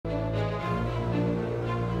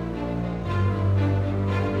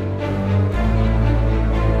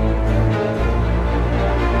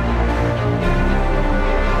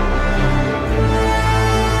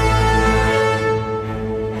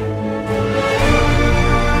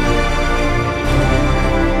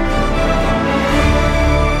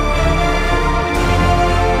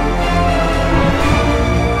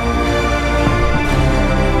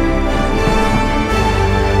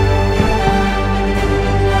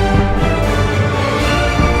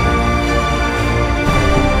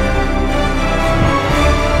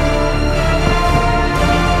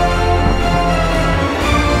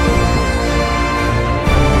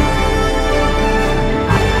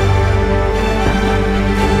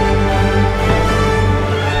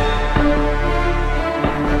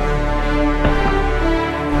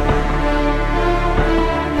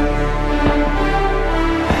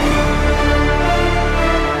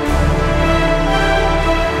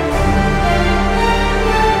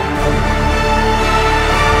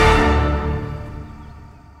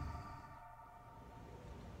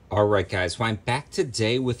Alright guys, well I'm back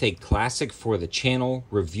today with a classic for the channel,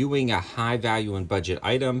 reviewing a high value and budget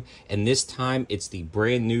item, and this time it's the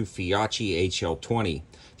brand new Feyachi HL-20.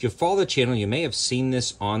 If you follow the channel, you may have seen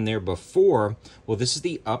this on there before. Well, this is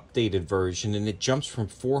the updated version, and it jumps from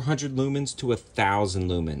 400 lumens to 1,000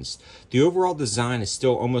 lumens. The overall design is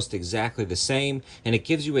still almost exactly the same, and it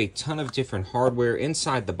gives you a ton of different hardware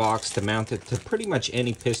inside the box to mount it to pretty much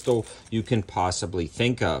any pistol you can possibly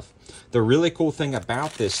think of. The really cool thing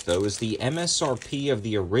about this, though, is the MSRP of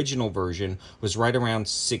the original version was right around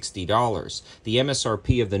 $60. The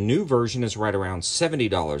MSRP of the new version is right around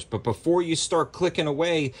 $70. But before you start clicking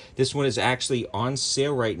away, this one is actually on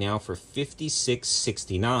sale right now for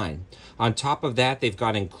 $56.69. On top of that, they've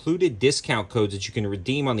got included discount codes that you can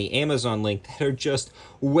redeem on the Amazon link that are just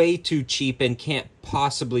way too cheap and can't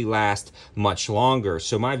possibly last much longer.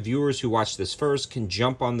 So my viewers who watch this first can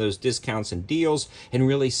jump on those discounts and deals and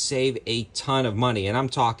really save a ton of money, and I'm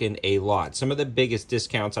talking a lot. Some of the biggest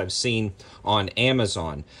discounts I've seen on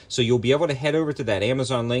Amazon. So you'll be able to head over to that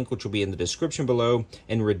Amazon link, which will be in the description below,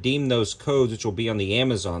 and redeem those codes, which will be on the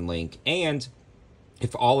Amazon link. And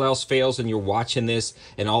if all else fails and you're watching this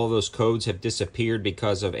and all of those codes have disappeared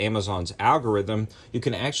because of Amazon's algorithm, you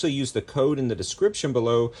can actually use the code in the description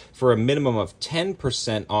below for a minimum of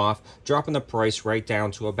 10% off, dropping the price right down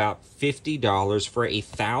to about $50 for a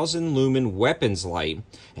 1,000 lumen weapons light.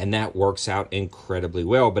 And that works out incredibly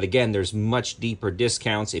well. But again, there's much deeper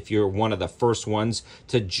discounts if you're one of the first ones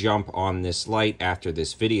to jump on this light after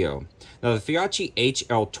this video. Now, the Feyachi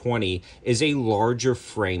HL-20 is a larger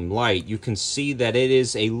frame light. You can see that it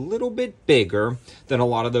is a little bit bigger than a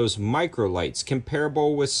lot of those micro lights,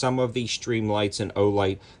 comparable with some of the Streamlights and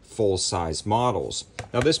Olight full-size models.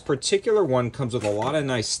 Now, this particular one comes with a lot of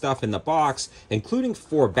nice stuff in the box, including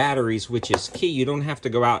 4 batteries, which is key. You don't have to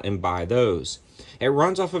go out and buy those. It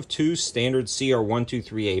runs off of 2 standard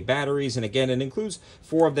CR123A batteries, and again, it includes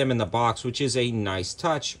 4 of them in the box, which is a nice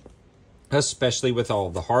touch, especially with all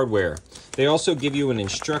of the hardware. They also give you an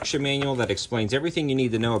instruction manual that explains everything you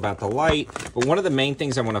need to know about the light, but one of the main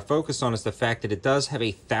things I want to focus on is the fact that it does have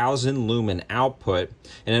a 1,000 lumen output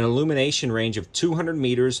and an illumination range of 200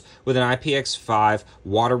 meters with an IPX5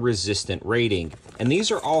 water resistant rating. And these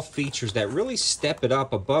are all features that really step it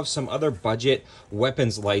up above some other budget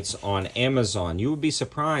weapons lights on Amazon. You would be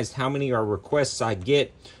surprised how many requests I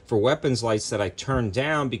get for weapons lights that I turn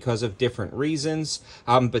down because of different reasons.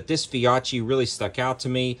 But this Feyachi really stuck out to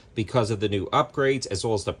me because of the new upgrades, as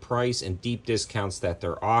well as the price and deep discounts that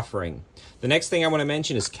they're offering. The next thing I want to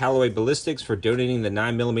mention is Callaway Ballistics for donating the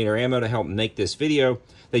 9mm ammo to help make this video.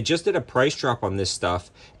 They just did a price drop on this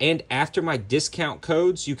stuff, and after my discount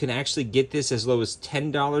codes, you can actually get this as low as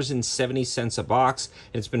 $10.70 a box,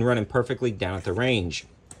 and it's been running perfectly down at the range.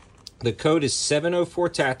 The code is 704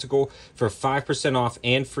 Tactical for 5% off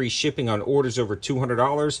and free shipping on orders over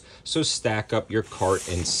 $200, so stack up your cart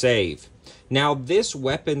and save. Now, this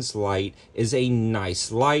weapons light is a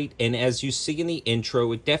nice light, and as you see in the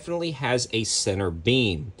intro, it definitely has a center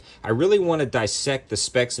beam. I really want to dissect the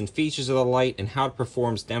specs and features of the light and how it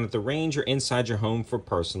performs down at the range or inside your home for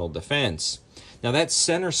personal defense. Now, that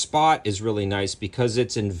center spot is really nice because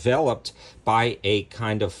it's enveloped by a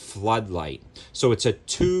kind of floodlight. So it's a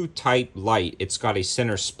two-type light. It's got a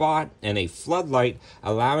center spot and a floodlight,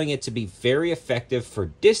 allowing it to be very effective for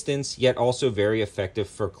distance, yet also very effective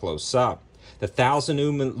for close-up. The 1,000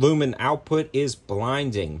 lumen output is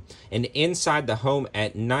blinding, and inside the home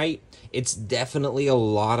at night, it's definitely a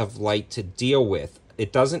lot of light to deal with.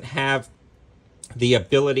 It doesn't have the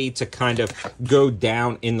ability to kind of go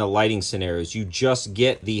down in the lighting scenarios. You just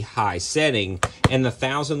get the high setting, and the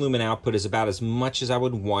 1,000 lumen output is about as much as I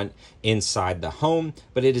would want inside the home,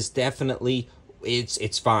 but it is definitely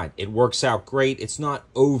it's fine. It works out great. It's not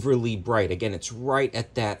overly bright. Again, it's right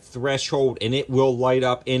at that threshold, and it will light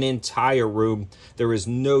up an entire room. There is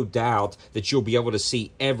no doubt that you'll be able to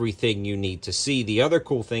see everything you need to see. The other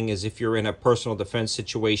cool thing is if you're in a personal defense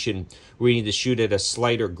situation where you need to shoot at a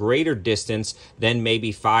slight or greater distance than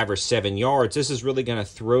maybe 5 or 7 yards, this is really going to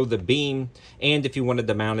throw the beam. And if you wanted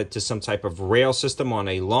to mount it to some type of rail system on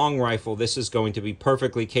a long rifle, this is going to be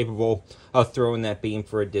perfectly capable of throwing that beam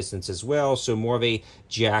for a distance as well. So more of a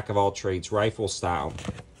jack of all trades rifle style.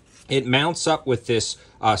 It mounts up with this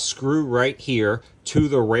screw right here to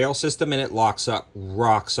the rail system, and it locks up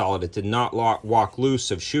rock solid. It did not walk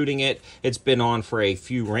loose of shooting it. It's been on for a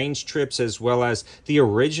few range trips, as well as the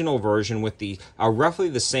original version with the roughly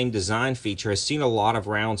the same design feature has seen a lot of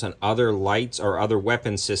rounds on other lights or other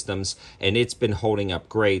weapon systems, and it's been holding up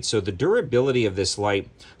great. So the durability of this light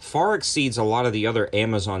far exceeds a lot of the other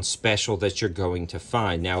Amazon special that you're going to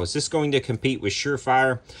find. Now, is this going to compete with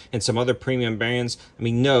Surefire and some other premium brands? I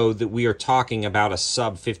mean, no, that we are talking about a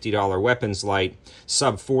sub $50 weapons light,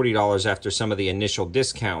 sub $40 after some of the initial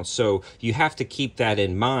discounts. So you have to keep that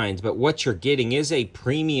in mind. But what you're getting is a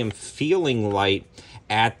premium feeling light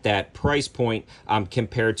at that price point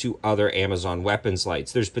compared to other Amazon weapons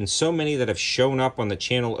lights. There's been so many that have shown up on the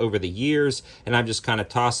channel over the years, and I've just kind of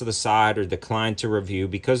tossed to the side or declined to review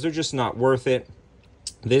because they're just not worth it.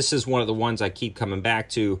 This is one of the ones I keep coming back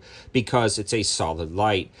to because it's a solid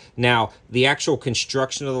light. Now, the actual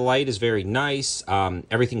construction of the light is very nice.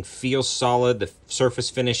 Everything feels solid. The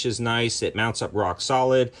surface finish is nice. It mounts up rock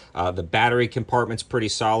solid. The battery compartment's pretty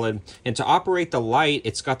solid. And to operate the light,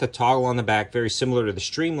 it's got the toggle on the back, very similar to the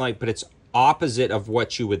Streamlight, but it's opposite of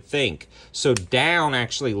what you would think. So down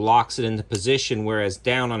actually locks it into position, whereas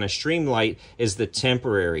down on a Streamlight is the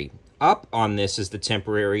temporary. Up on this is the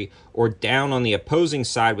temporary, or down on the opposing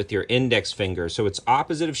side with your index finger. So it's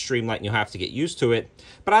opposite of Streamlight, and you'll have to get used to it.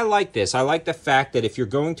 But I like this. I like the fact that if you're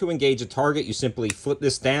going to engage a target, you simply flip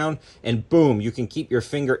this down, and boom, you can keep your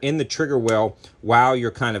finger in the trigger well while you're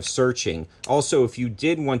kind of searching. Also, if you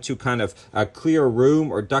did want to kind of clear a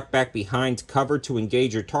room or duck back behind cover to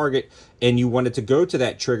engage your target, and you wanted to go to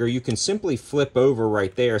that trigger, you can simply flip over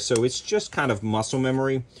right there. So it's just kind of muscle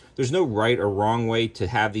memory. There's no right or wrong way to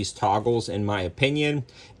have these toggles, in my opinion.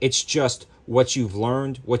 It's just what you've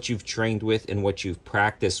learned, what you've trained with, and what you've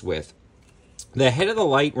practiced with. The head of the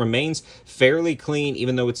light remains fairly clean,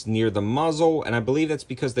 even though it's near the muzzle, and I believe that's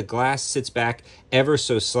because the glass sits back ever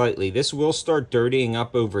so slightly. This will start dirtying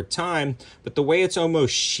up over time, but the way it's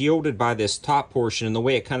almost shielded by this top portion and the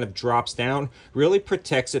way it kind of drops down really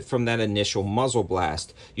protects it from that initial muzzle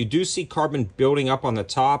blast. You do see carbon building up on the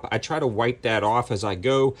top. I try to wipe that off as I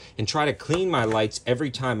go and try to clean my lights every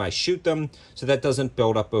time I shoot them so that doesn't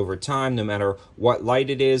build up over time no matter what light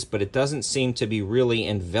it is, but it doesn't seem to be really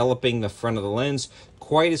enveloping the front of the lens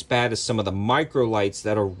quite as bad as some of the micro lights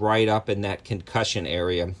that are right up in that concussion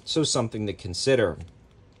area. So something to consider.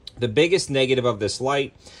 The biggest negative of this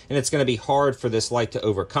light, and it's going to be hard for this light to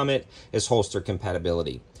overcome it, is holster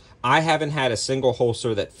compatibility. I haven't had a single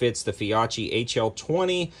holster that fits the Feyachi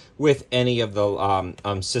HL-20 with any of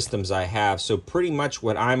the systems I have. So pretty much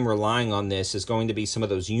what I'm relying on this is going to be some of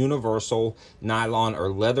those universal nylon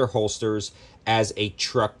or leather holsters as a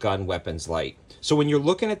truck gun weapons light. So when you're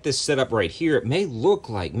looking at this setup right here, it may look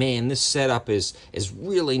like, man, this setup is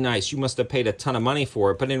really nice. You must have paid a ton of money for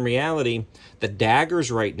it. But in reality, the daggers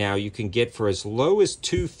right now you can get for as low as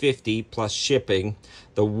 $250 plus shipping.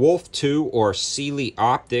 The Wolf 2 or Sealy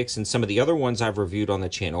Optics and some of the other ones I've reviewed on the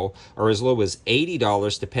channel are as low as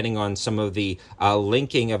 $80, depending on some of the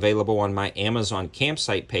linking available on my Amazon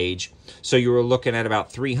campsite page. So you were looking at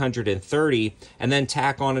about $330, and then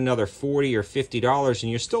tack on another $40 or $50, and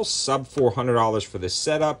you're still sub $400 for this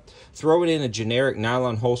setup. Throw it in a generic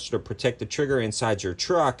nylon holster to protect the trigger inside your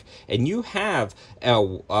truck, and you have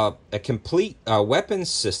a complete weapons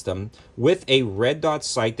system with a red dot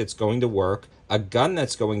sight that's going to work, a gun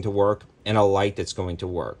that's going to work, and a light that's going to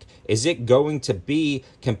work. Is it going to be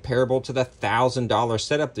comparable to the $1,000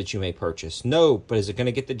 setup that you may purchase? No, but is it going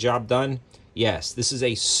to get the job done? Yes, this is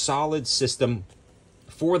a solid system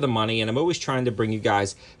for the money, and I'm always trying to bring you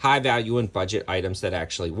guys high value and budget items that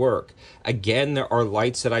actually work. Again, there are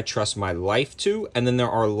lights that I trust my life to, and then there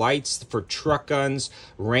are lights for truck guns,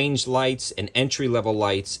 range lights, and entry-level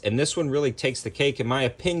lights, and this one really takes the cake, in my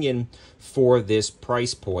opinion, for this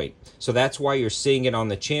price point. So that's why you're seeing it on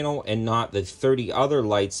the channel and not the 30 other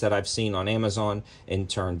lights that I've seen on Amazon and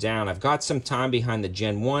turned down. I've got some time behind the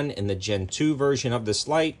Gen 1 and the Gen 2 version of this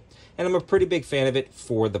light, and I'm a pretty big fan of it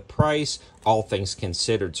for the price, all things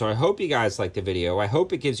considered. So I hope you guys liked the video. I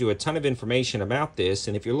hope it gives you a ton of information about this.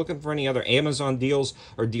 And if you're looking for any other Amazon deals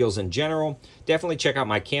or deals in general, definitely check out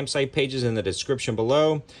my campsite pages in the description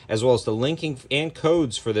below, as well as the linking and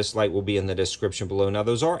codes for this light will be in the description below. Now,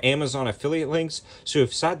 those are Amazon affiliate links, so if you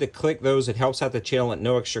decide to click those, it helps out the channel at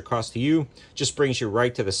no extra cost to you. Just brings you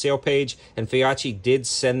right to the sale page. And Feyachi did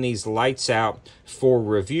send these lights out for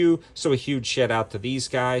review, so a huge shout out to these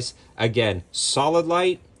guys. Again, solid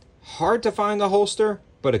light. Hard to find the holster,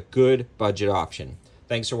 but a good budget option.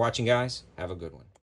 Thanks for watching, guys. Have a good one.